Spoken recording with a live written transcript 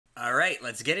Alright,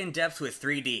 let's get in depth with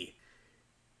 3D.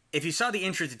 If you saw the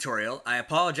intro tutorial, I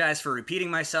apologize for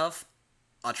repeating myself.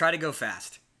 I'll try to go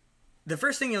fast. The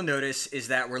first thing you'll notice is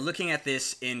that we're looking at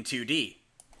this in 2D.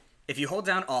 If you hold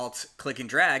down Alt, click and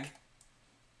drag,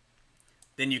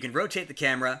 then you can rotate the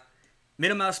camera,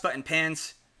 middle mouse button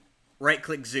pans, right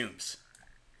click zooms.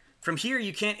 From here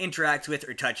you can't interact with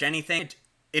or touch anything.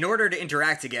 In order to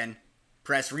interact again,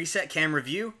 press reset camera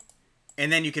view,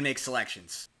 and then you can make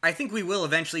selections. I think we will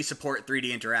eventually support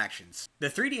 3D interactions. The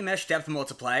 3D mesh depth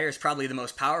multiplier is probably the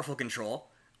most powerful control.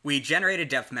 We generate a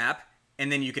depth map,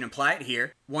 and then you can apply it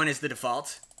here. 1 is the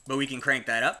default, but we can crank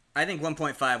that up. I think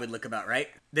 1.5 would look about right.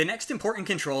 The next important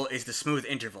control is the smooth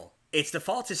interval. Its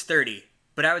default is 30,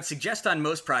 but I would suggest on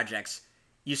most projects,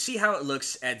 you see how it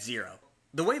looks at 0.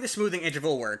 The way the smoothing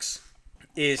interval works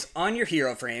is on your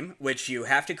hero frame, which you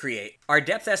have to create. Our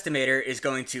depth estimator is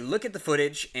going to look at the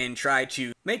footage and try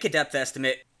to make a depth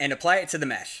estimate and apply it to the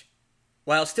mesh,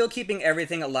 while still keeping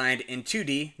everything aligned in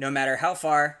 2D, no matter how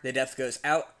far the depth goes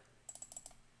out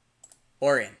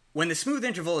or in. When the smooth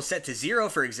interval is set to 0,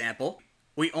 for example,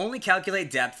 we only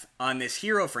calculate depth on this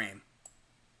hero frame.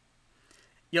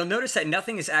 You'll notice that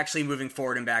nothing is actually moving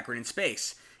forward and backward in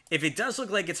space. If it does look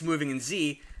like it's moving in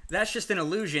Z, that's just an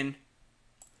illusion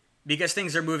because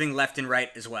things are moving left and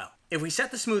right as well. If we set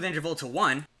the smooth interval to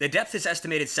 1, the depth is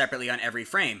estimated separately on every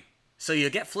frame, so you'll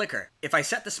get flicker. If I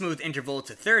set the smooth interval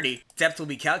to 30, depth will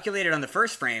be calculated on the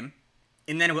first frame,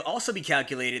 and then it will also be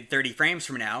calculated 30 frames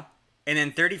from now, and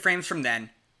then 30 frames from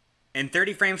then, and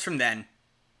 30 frames from then,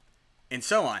 and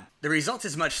so on. The result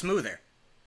is much smoother.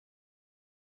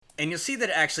 And you'll see that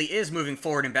it actually is moving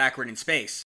forward and backward in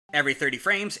space. Every 30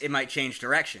 frames, it might change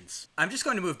directions. I'm just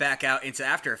going to move back out into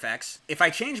After Effects. If I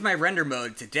change my render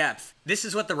mode to depth, this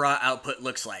is what the raw output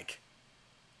looks like.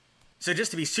 So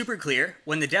just to be super clear,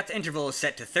 when the depth interval is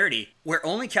set to 30, we're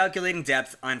only calculating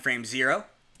depth on frame 0,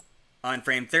 on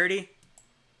frame 30,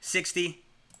 60,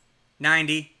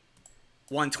 90,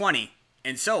 120,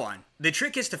 and so on. The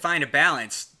trick is to find a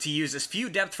balance to use as few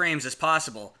depth frames as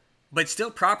possible, but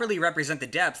still properly represent the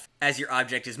depth as your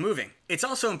object is moving. It's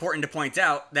also important to point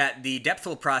out that the depth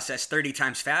will process 30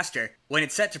 times faster when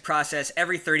it's set to process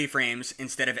every 30 frames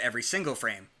instead of every single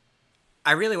frame.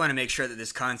 I really want to make sure that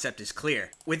this concept is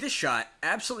clear. With this shot,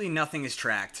 absolutely nothing is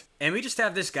tracked, and we just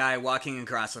have this guy walking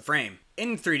across the frame.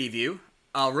 In 3D view,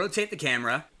 I'll rotate the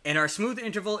camera, and our smooth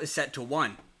interval is set to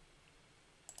 1.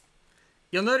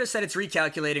 You'll notice that it's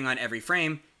recalculating on every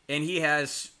frame, and he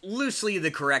has loosely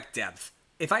the correct depth.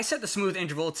 If I set the smooth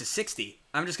interval to 60,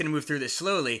 I'm just going to move through this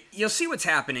slowly, you'll see what's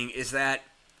happening is that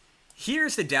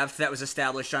here's the depth that was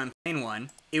established on plane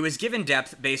 1. It was given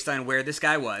depth based on where this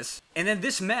guy was, and then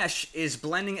this mesh is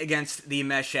blending against the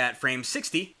mesh at frame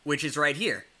 60, which is right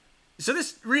here. So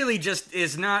this really just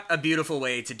is not a beautiful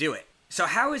way to do it. So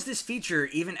how is this feature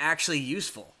even actually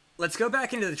useful? Let's go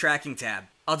back into the tracking tab.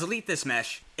 I'll delete this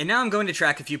mesh, and now I'm going to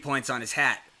track a few points on his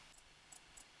hat.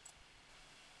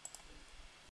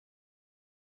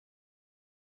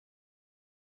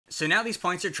 So now these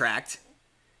points are tracked.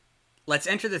 Let's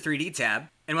enter the 3D tab,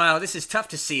 and while this is tough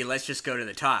to see, let's just go to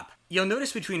the top. You'll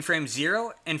notice between frame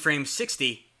 0 and frame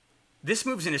 60, this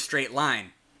moves in a straight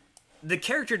line. The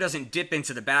character doesn't dip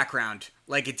into the background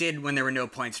like it did when there were no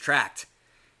points tracked.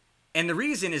 And the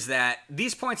reason is that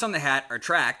these points on the hat are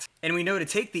tracked, and we know to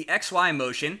take the XY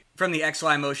motion from the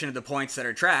XY motion of the points that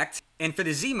are tracked, and for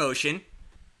the Z motion,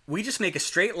 we just make a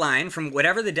straight line from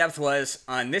whatever the depth was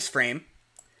on this frame,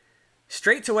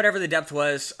 straight to whatever the depth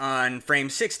was on frame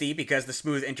 60, because the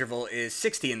smooth interval is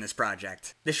 60 in this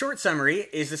project. The short summary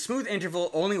is the smooth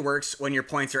interval only works when your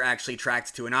points are actually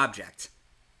tracked to an object.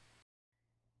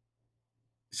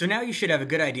 So now you should have a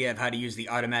good idea of how to use the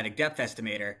automatic depth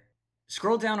estimator.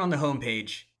 Scroll down on the home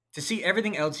page to see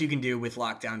everything else you can do with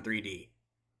Lockdown 3D.